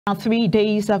Now, 3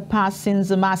 days have passed since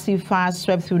a massive fire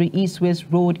swept through the east-west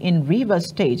road in Rivers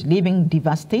State, leaving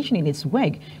devastation in its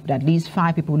wake, with at least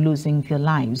 5 people losing their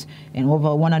lives and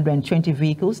over 120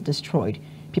 vehicles destroyed.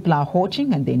 People are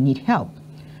hurting and they need help.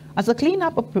 As the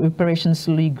cleanup operation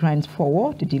slowly grinds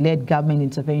forward, the delayed government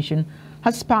intervention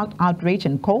has sparked outrage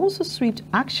and calls for swift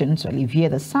action to alleviate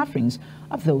the sufferings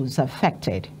of those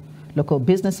affected. Local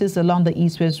businesses along the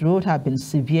east-west road have been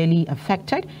severely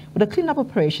affected, with the cleanup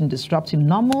operation disrupting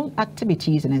normal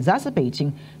activities and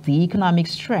exacerbating the economic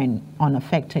strain on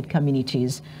affected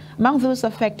communities. Among those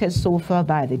affected so far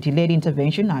by the delayed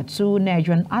intervention are 2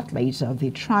 Nigerian athletes of the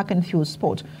track and field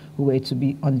sport who were to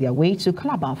be on their way to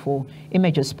Calabar for a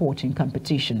major sporting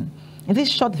competition. In this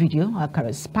short video, our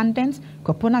correspondent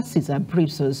Kopona Caesar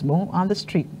briefs us more on the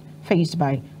street faced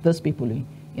by those people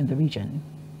in the region.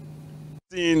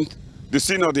 The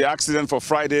scene of the accident for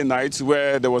Friday night,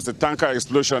 where there was a tanker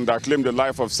explosion that claimed the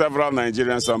life of several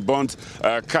Nigerians and burnt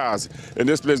cars in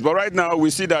this place. But right now, we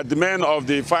see that the men of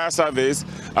the fire service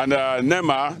and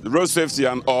NEMA, road safety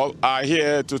and all, are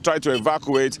here to try to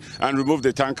evacuate and remove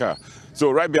the tanker. So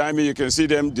right behind me, you can see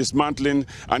them dismantling,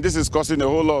 and this is causing a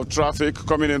whole lot of traffic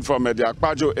coming in from the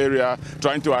Akpajo area,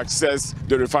 trying to access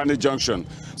the refinery junction.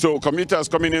 So commuters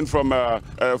coming in from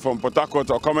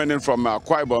Portharcourt or coming in from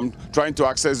Akwa Ibom, trying to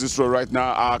access this road right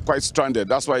now, are quite stranded.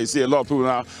 That's why you see a lot of people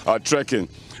now trekking.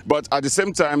 But at the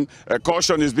same time,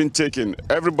 caution is being taken.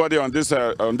 Everybody on this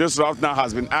route now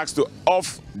has been asked to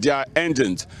off their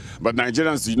engines. But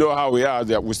Nigerians, you know how we are.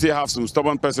 We still have some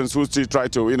stubborn persons who still try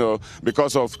to,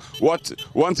 because of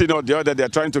one thing or the other, they're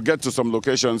trying to get to some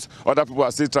locations. Other people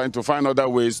are still trying to find other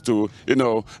ways to,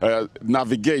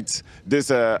 navigate this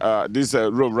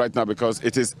road right now, because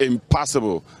it is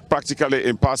impossible, practically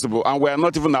impossible. And we are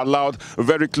not even allowed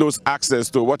very close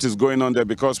access to what is going on there,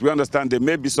 because we understand there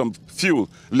may be some fuel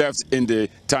left in the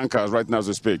tankers right now as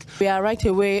we speak. We are right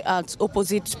away at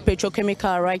opposite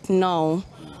petrochemical right now.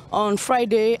 On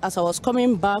Friday, as I was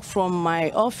coming back from my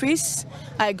office,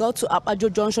 I got to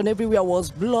Akpajo Junction. Everywhere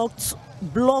was blocked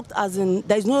as in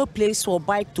there is no place for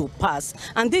bike to pass.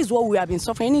 And this is what we have been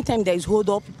suffering. Anytime there is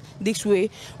hold up this way,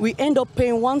 we end up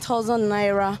paying 1,000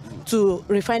 naira to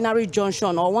refinery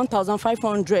junction, or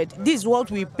 1,500. This is what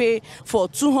we pay for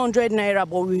 200 naira,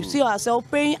 but we see ourselves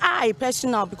paying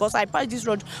personal, because I pass this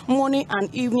road morning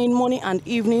and evening,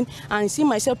 and I see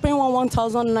myself paying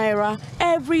 1,000 naira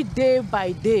every day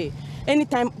by day.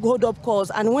 Anytime hold up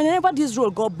calls, and whenever this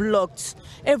road got blocked,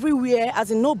 everywhere, as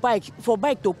in no bike, for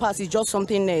bike to pass is just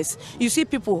something else. You see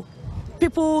people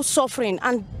suffering,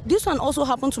 and this one also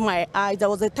happened to my eyes. There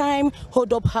was a time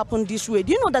hold up happened this way.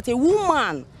 Do you know that a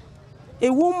woman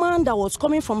that was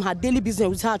coming from her daily business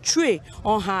with her tray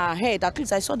on her head, at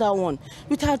least I saw that one,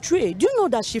 with her tray, do you know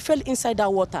that she fell inside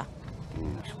that water?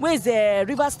 Where is the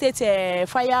River State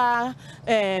fire?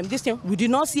 This thing, we did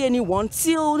not see anyone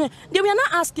till they were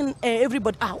not asking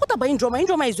everybody. What about Indroma?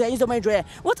 Indroma is there. Indroma is there.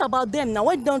 What about them now?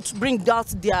 Why don't bring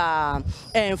out their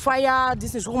fire?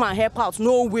 This is woman help out.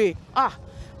 No way.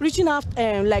 Reaching out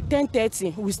like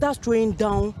 10:30, we start throwing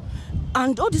down.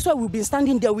 And all this while we've been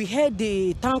standing there, we heard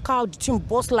the tanker, the team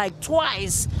burst like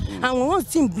twice. And once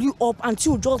the team blew up,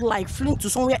 until just like flew to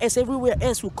somewhere else, everywhere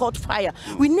else we caught fire.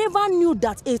 We never knew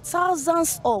that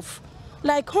thousands of,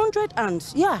 like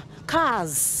cars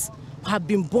have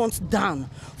been burnt down.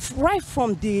 Right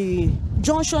from the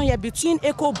junction here between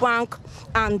Eco Bank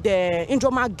and the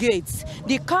Indroma gates,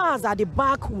 the cars at the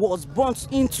back was burnt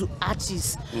into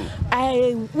ashes.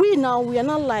 We are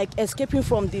not like escaping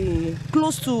from the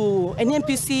close to an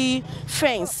NPC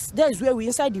fence. That is where we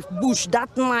inside the bush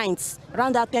that night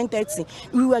around that 10:30.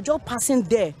 We were just passing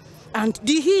there, and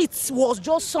the heat was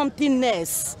just something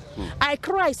else. I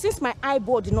cried since my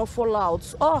eyeball did not fall out.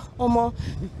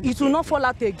 It will not fall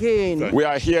out again. We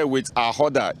are here with our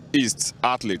Ahoda East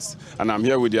athletes, and I'm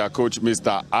here with their coach,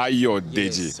 Mr. Ayodeji.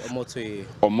 Yes,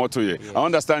 Omotoye. I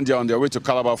understand you're on their way to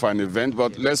Calabar for an event,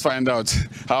 but let's find out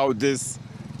how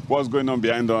what's going on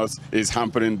behind us is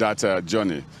hampering that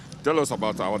journey. Tell us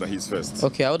about Ahoda East first.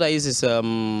 Okay, Ahoda East is a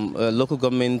local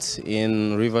government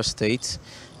in Rivers State.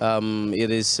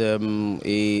 It is a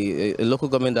local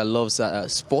government that loves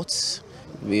sports.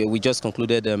 We just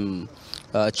concluded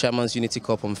Chairman's Unity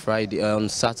Cup on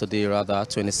Saturday,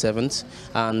 27th,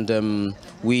 and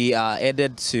we are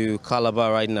headed to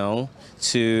Calabar right now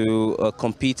to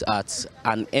compete at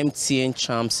an MTN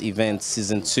Champs event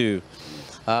Season 2.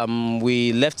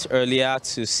 We left earlier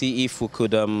to see if we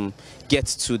could get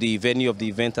to the venue of the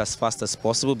event as fast as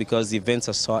possible because the events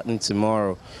are starting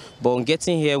tomorrow. But on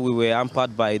getting here, we were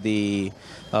hampered by the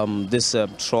this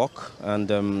truck and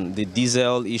the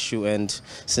diesel issue, and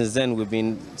since then we've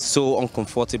been so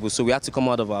uncomfortable. So we had to come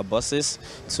out of our buses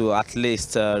to at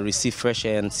least receive fresh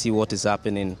air and see what is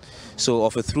happening. So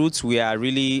of a truth, we are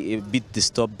really a bit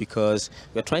disturbed because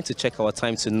we're trying to check our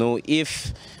time to know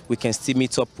if we can still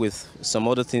meet up with some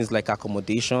other things like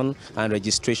accommodation and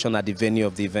registration at the venue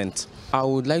of the event. I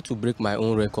would like to break my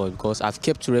own record because I've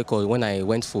kept record when I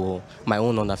went for my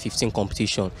own under 15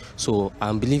 competition. So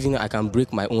I'm believing I can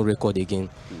break my own record again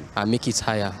and make it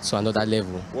higher to another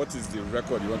level. What is the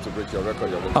record you want to break? Your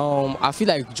record? I feel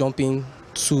like jumping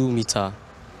 2 meter.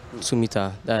 2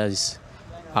 meter. That is,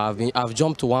 I've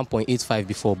jumped to 1.85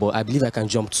 before, but I believe I can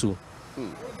jump 2.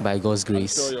 By God's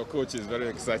grace. I'm sure your coach is very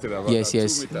excited about yes, that.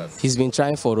 Yes, 2 meters. He's been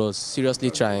trying for us,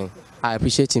 seriously trying. I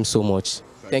appreciate him so much.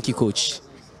 Thank you, coach.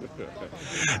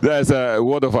 There's a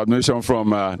word of admiration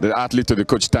from the athlete to the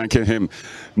coach, thanking him.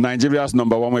 Nigeria's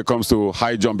 #1 when it comes to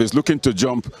high jump is looking to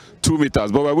jump 2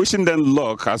 meters, but we're wishing them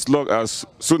luck as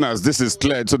soon as this is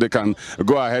cleared so they can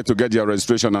go ahead to get their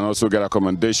registration and also get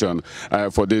accommodation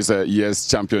for this year's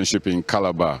championship in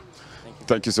Calabar.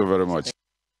 Thank you so very much.